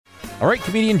All right,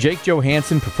 comedian Jake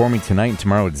Johannsen performing tonight and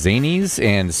tomorrow at Zanies,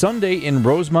 and Sunday in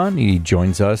Rosemont. He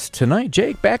joins us tonight.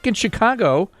 Jake, back in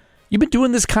Chicago, you've been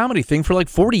doing this comedy thing for like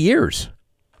 40 years.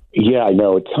 Yeah, I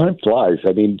know. Time flies.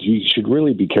 I mean, you should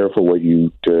really be careful what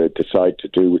you decide to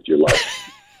do with your life.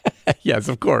 Yes,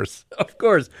 of course. Of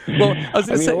course. Well,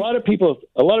 a lot of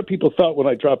people thought when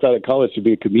I dropped out of college to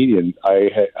be a comedian,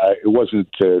 it wasn't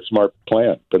a smart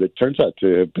plan, but it turns out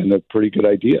to have been a pretty good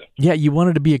idea. Yeah, you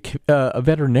wanted to be a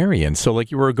veterinarian, so like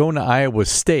you were going to Iowa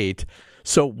State.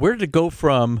 So where did it go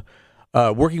from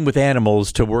working with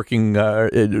animals to working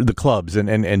the clubs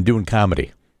and doing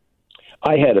comedy?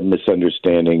 I had a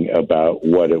misunderstanding about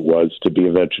what it was to be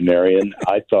a veterinarian.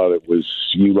 I thought it was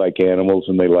you like animals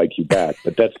and they like you back,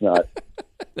 but that's not.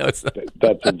 No, it's not.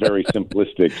 That's a very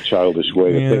simplistic, childish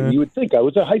way to think. You would think I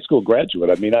was a high school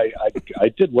graduate. I mean, I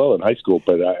did well in high school,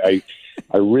 but I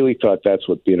really thought that's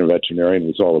what being a veterinarian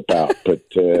was all about. But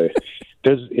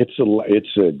it's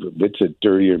a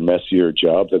dirtier, messier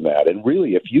job than that. And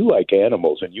really, if you like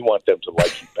animals and you want them to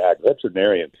like you back,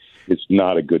 veterinarian is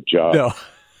not a good job. No.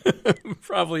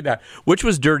 Probably not. Which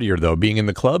was dirtier, though, being in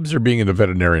the clubs or being in the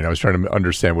veterinarian? I was trying to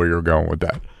understand where you were going with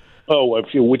that. Oh,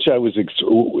 if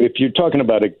you're talking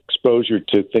about exposure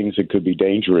to things that could be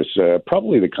dangerous,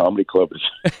 probably the comedy club is.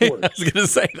 I was going to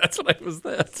say that's what I was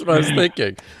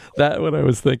thinking. That's what I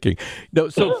was thinking. No,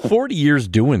 so 40 years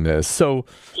doing this. So,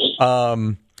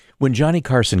 when Johnny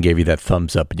Carson gave you that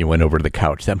thumbs up and you went over to the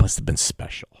couch, that must have been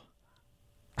special.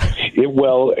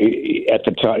 At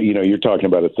the time, you're talking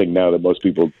about a thing now that most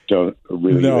people don't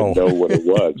really even know what it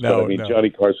was. Johnny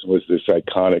Carson was this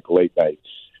iconic late night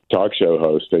talk show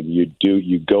host, and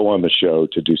you go on the show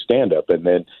to do stand up, and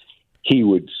then he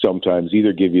would sometimes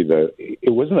either give you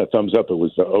it wasn't a thumbs up, it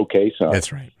was the okay sign.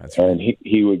 That's right. And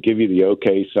he would give you the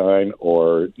okay sign,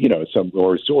 or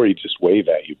or he'd just wave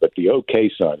at you, but the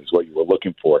okay sign is what you were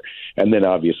looking for. And then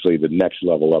obviously the next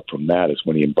level up from that is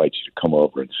when he invites you to come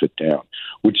over and sit down,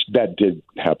 which that did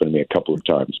happen to me a couple of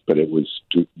times, but that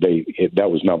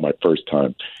was not my first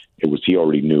time. It was, he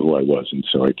already knew who I was, and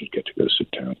so I did get to go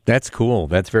sit down. That's cool.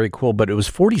 That's very cool. But it was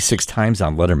 46 times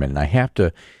on Letterman, and I have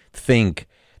to think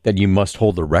that you must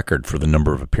hold the record for the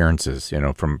number of appearances,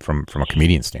 from a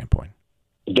comedian standpoint.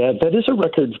 That is a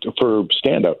record for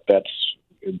stand-up. That's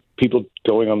people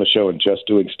going on the show and just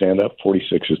doing stand-up.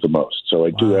 46 is the most. So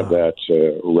I do have that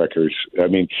record. I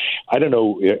mean, I don't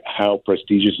know how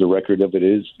prestigious the record of it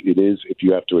is. It is if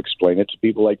you have to explain it to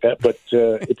people like that, but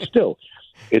it's still.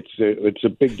 It's a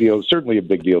big deal, certainly a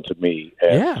big deal to me,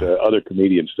 and other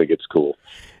comedians think it's cool,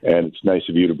 and it's nice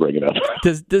of you to bring it up. What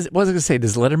was I going to say?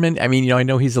 Does Letterman? I mean, I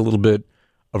know he's a little bit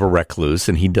of a recluse,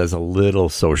 and he does a little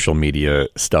social media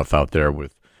stuff out there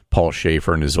with Paul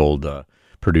Schaefer and his old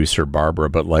producer Barbara.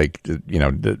 But do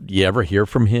you ever hear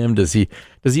from him? Does he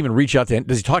even reach out to?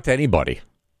 Does he talk to anybody?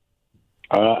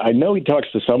 I know he talks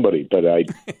to somebody, but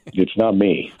it's not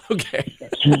me. Okay.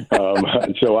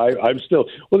 So I'm still,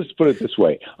 let's put it this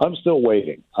way. I'm still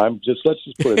waiting. let's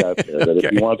just put it out there that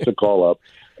if he wants to call up,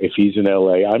 if he's in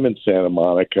LA, I'm in Santa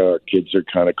Monica. Our kids are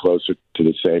kind of closer to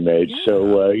the same age. Yeah.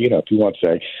 So, if he wants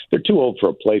to, they're too old for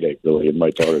a play date, really. And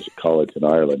my daughter's at college in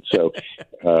Ireland. So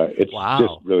it's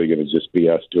just really going to just be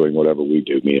us doing whatever we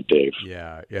do, me and Dave.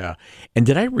 Yeah. Yeah. And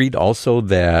did I read also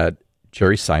that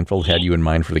Jerry Seinfeld had you in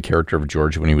mind for the character of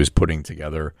George when he was putting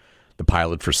together the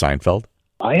pilot for Seinfeld?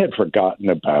 I had forgotten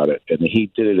about it, and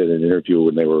he did it in an interview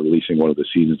when they were releasing one of the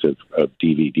seasons of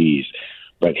DVDs.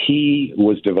 But he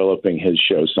was developing his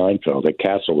show Seinfeld at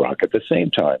Castle Rock at the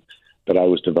same time that I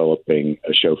was developing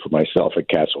a show for myself at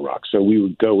Castle Rock. So we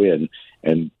would go in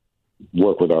and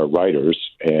work with our writers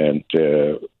and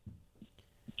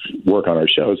work on our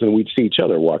shows, and we'd see each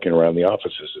other walking around the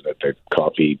offices and at the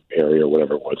coffee area or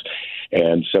whatever it was.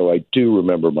 And so I do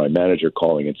remember my manager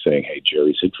calling and saying, "Hey,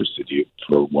 Jerry's interested in you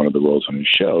for one of the roles on his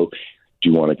show. Do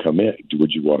you want to come in?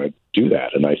 Would you want to do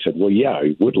that?" And I said, "Well, yeah,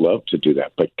 I would love to do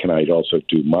that, but can I also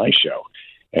do my show?"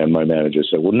 And my manager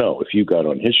said, "Well, no, if you got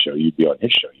on his show, you'd be on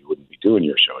his show. You wouldn't be doing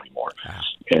your show anymore."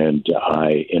 And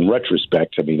in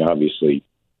retrospect, I mean, obviously,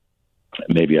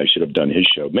 maybe I should have done his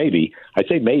show. Maybe. I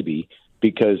say maybe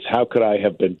because how could I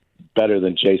have been better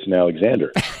than Jason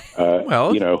Alexander?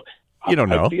 Well, you don't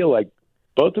know. I feel like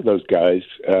both of those guys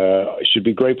should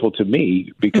be grateful to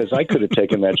me because I could have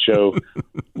taken that show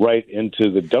right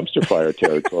into the dumpster fire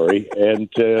territory. And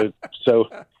so,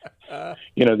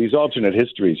 these alternate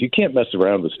histories, you can't mess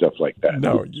around with stuff like that.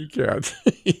 No, you can't.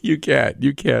 You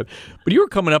can't. But you were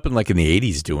coming up in the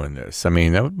 80s doing this. I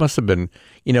mean, that must have been,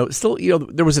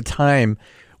 there was a time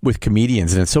with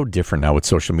comedians, and it's so different now with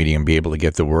social media and be able to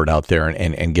get the word out there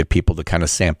and get people to kind of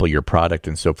sample your product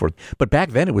and so forth. But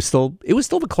back then it was still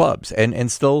the clubs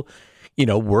and still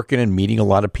working and meeting a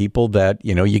lot of people that,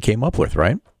 you came up with,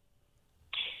 right?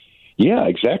 Yeah,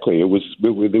 exactly. It was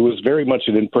very much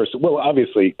an in-person. Well,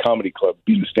 obviously, comedy club,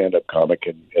 being a stand-up comic,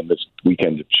 and this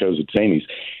weekend shows at Zanies,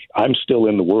 I'm still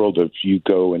in the world of you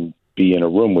go and be in a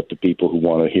room with the people who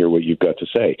want to hear what you've got to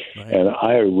say. Right. And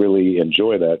I really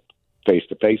enjoy that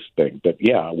face-to-face thing. But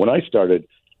yeah, when I started,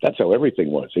 that's how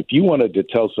everything was. If you wanted to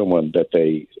tell someone that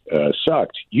they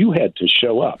sucked, you had to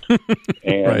show up.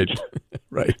 And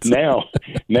right. Now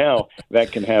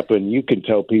that can happen. You can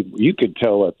tell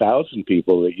 1,000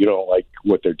 people that you don't like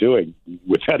what they're doing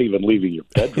without even leaving your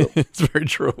bedroom. It's very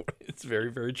true. It's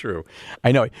very, very true.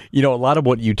 I know. A lot of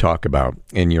what you talk about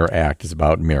in your act is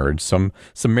about marriage. Some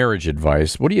marriage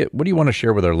advice. What do you want to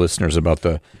share with our listeners about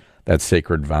that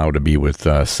sacred vow to be with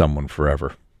someone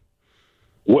forever?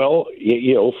 Well,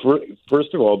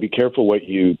 first of all, be careful what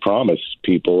you promise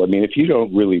people. I mean, if you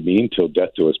don't really mean till death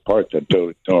do us part, then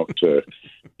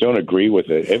don't agree with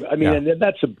it. I mean, and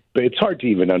it's hard to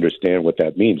even understand what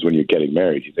that means when you're getting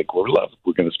married. You think we're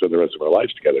going to spend the rest of our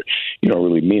lives together. You don't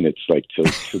really mean it's like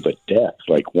to the death.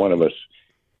 Like one of us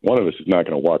is not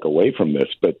going to walk away from this,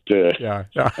 but that's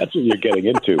what you're getting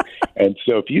into. And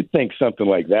so if you think something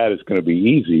like that is going to be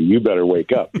easy, you better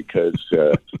wake up because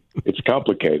it's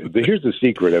complicated. But here's the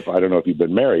secret. I don't know if you've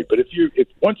been married, but if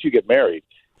once you get married,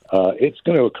 it's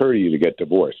going to occur to you to get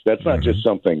divorced. That's not just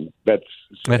something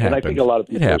and I think a lot of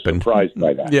people are surprised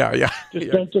by that. Yeah.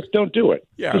 Just don't do it.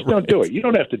 Yeah, just don't do it. You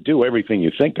don't have to do everything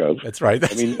you think of. That's right.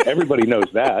 I mean, everybody knows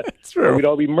that. That's true. We'd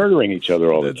all be murdering each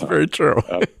other all the time. That's very true.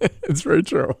 It's very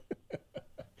true.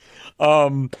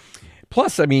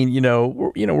 Plus, I mean,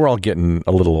 we're all getting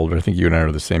a little older. I think you and I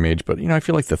are the same age, but I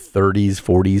feel like the 30s,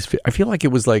 40s. I feel like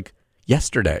it was like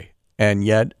yesterday, and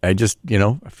yet I just,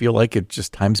 I feel like it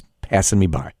just time's passing me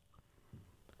by.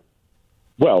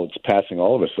 Well, it's passing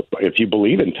all of us if you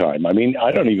believe in time. I mean,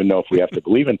 I don't even know if we have to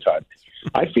believe in time.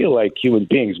 I feel like human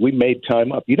beings, we made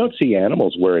time up. You don't see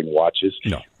animals wearing watches.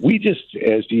 No. We just,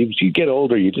 as you get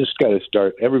older, you just got to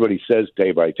start. Everybody says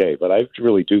day by day, but I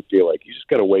really do feel like you just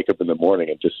got to wake up in the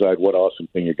morning and decide what awesome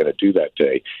thing you're going to do that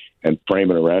day and frame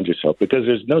it around yourself, because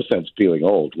there's no sense feeling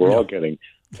old. We're all getting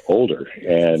older,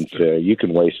 and you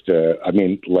can waste,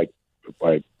 like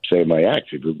I say in my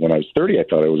act, when I was 30, I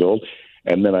thought I was old.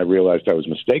 And then I realized I was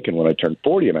mistaken when I turned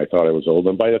 40 and I thought I was old.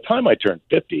 And by the time I turned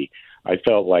 50, I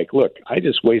felt like, look, I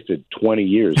just wasted 20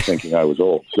 years thinking I was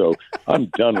old. So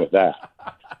I'm done with that.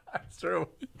 That's true.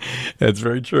 That's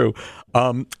very true.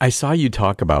 I saw you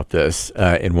talk about this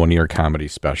in one of your comedy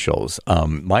specials.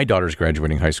 My daughter's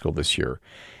graduating high school this year.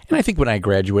 And I think when I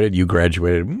graduated, you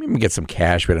graduated, we get some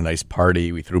cash. We had a nice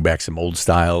party. We threw back some old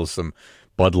styles, some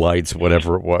Bud Lights,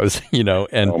 whatever it was,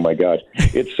 and oh my God.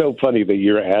 It's so funny that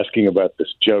you're asking about this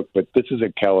joke, but this is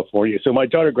in California. So my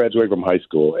daughter graduated from high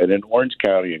school, and in Orange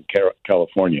County in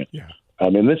California,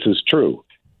 and this is true,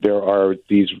 there are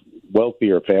these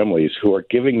wealthier families who are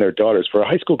giving their daughters, for a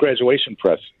high school graduation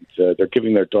present, they're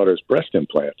giving their daughters breast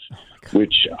implants,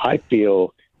 which I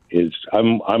feel is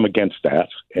I'm against that.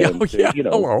 And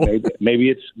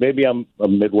maybe I'm a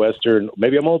Midwestern,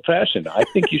 maybe I'm old fashioned. I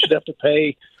think you should have to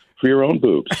pay for your own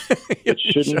boobs. It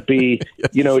shouldn't be,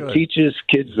 it teaches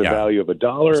kids the value of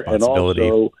 $1 and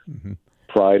also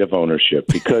pride of ownership,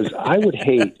 because I would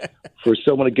hate for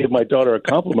someone to give my daughter a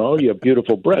compliment. Oh, you have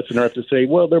beautiful breasts. And I have to say,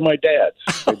 well, they're my dad's.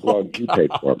 They belong, you paid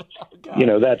for them.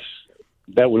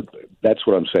 That's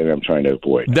what I'm saying I'm trying to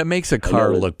avoid. That makes a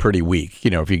car look pretty weak,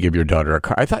 if you give your daughter a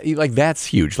car. I thought, that's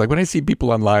huge. Like when I see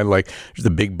people online, like there's a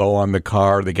big bow on the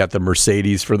car, they got the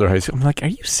Mercedes for their high school. I'm like, are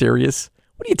you serious?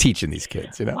 What are you teaching these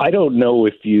kids? I don't know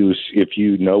if you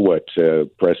know what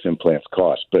breast implants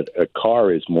cost, but a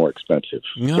car is more expensive.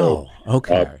 No. So,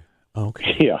 okay.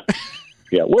 Yeah.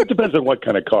 Well, it depends on what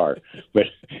kind of car, but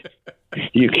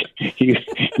you can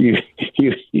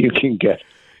get.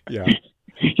 Yeah.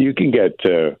 You can get.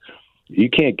 You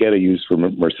can't get a used for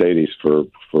Mercedes for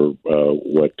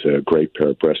what a great pair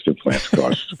of breast implants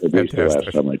cost. At least the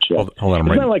last time I checked. Hold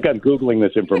on, it's not like I'm Googling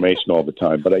this information all the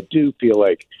time, but I do feel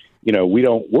like,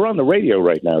 we're on the radio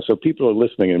right now, so people are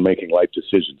listening and making life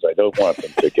decisions. I don't want them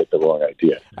to get the wrong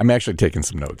idea. I'm actually taking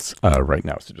some notes right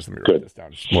now, so just let me write this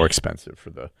down. It's more expensive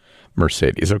for the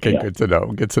Mercedes. Okay, Good to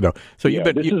know. So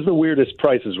this is the weirdest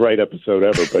Price is Right episode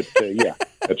ever, but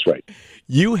that's right.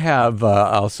 You have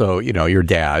also, your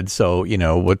dad. So,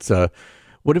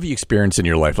 what have you experienced in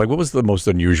your life? Like, what was the most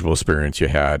unusual experience you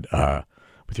had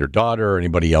with your daughter or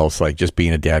anybody else, like just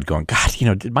being a dad going, God,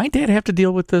 did my dad have to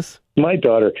deal with this? My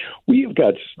daughter, we've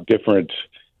got different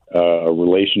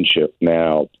relationship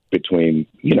now between,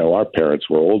 our parents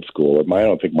were old school. I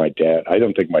don't think my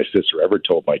sister ever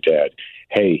told my dad,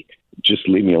 hey, just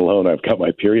leave me alone. I've got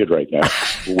my period right now.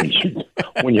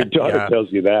 When your daughter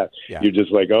tells you that, you're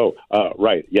just like, oh,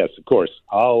 right. Yes, of course.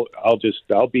 I'll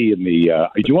be in the,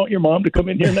 do you want your mom to come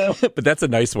in here now? But that's a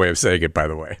nice way of saying it, by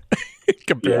the way,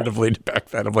 comparatively to back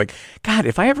then. I'm like, God,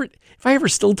 if I ever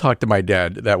still talk to my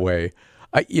dad that way,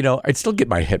 I'd still get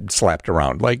my head slapped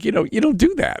around. Like, you don't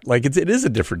do that. Like, it is a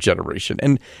different generation.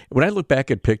 And when I look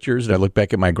back at pictures and I look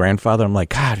back at my grandfather, I'm like,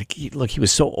 God, look, he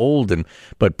was so old and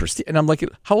I'm like,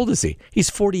 how old is he? He's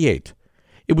 48.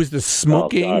 It was the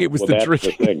smoking. It was the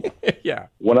drinking. The thing. Yeah.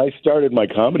 When I started my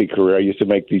comedy career, I used to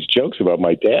make these jokes about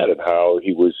my dad and how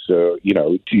he was,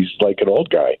 he's like an old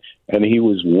guy, and he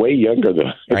was way younger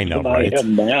than I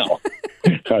am now.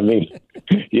 I mean,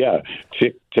 yeah,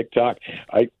 TikTok.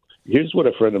 Here's what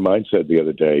a friend of mine said the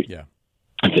other day. Yeah.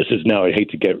 This is now, I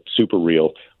hate to get super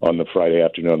real on the Friday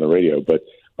afternoon on the radio, but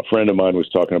a friend of mine was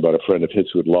talking about a friend of his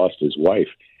who had lost his wife.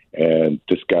 And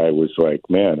this guy was like,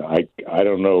 man, I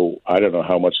don't know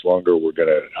how much longer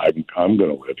I'm going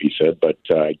to live, he said, but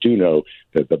I do know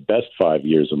that the best 5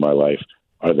 years of my life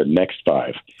are the next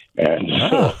 5. And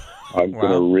so I'm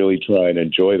going to really try and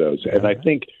enjoy those. And I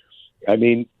think,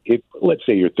 if let's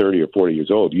say you're 30 or 40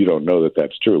 years old, you don't know that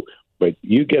that's true. But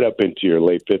you get up into your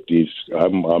late 50s.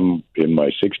 I'm in my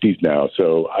 60s now,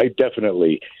 so I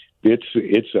definitely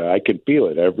I can feel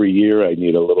it every year. I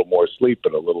need a little more sleep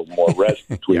and a little more rest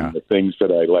between the things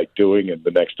that I like doing and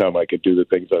the next time I could do the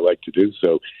things I like to do.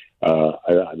 So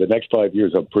the next 5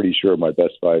 years, I'm pretty sure are my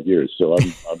best 5 years. So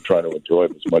I'm trying to enjoy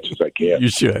them as much as I can. You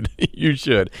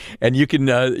should, and you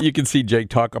can see Jake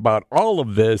talk about all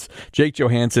of this. Jake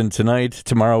Johannsen tonight,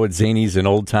 tomorrow at Zanies in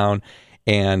Old Town,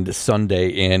 and Sunday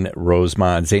in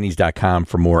Rosemont. Zanies.com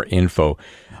for more info.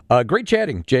 Great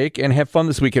chatting, Jake, and have fun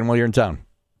this weekend while you're in town.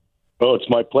 Oh, it's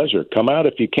my pleasure. Come out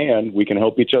if you can. We can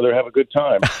help each other have a good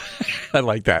time. I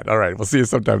like that. All right. We'll see you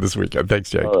sometime this weekend.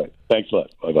 Thanks, Jake. All right. Thanks a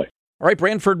lot. Bye-bye. All right.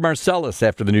 Branford Marcellus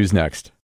after the news next.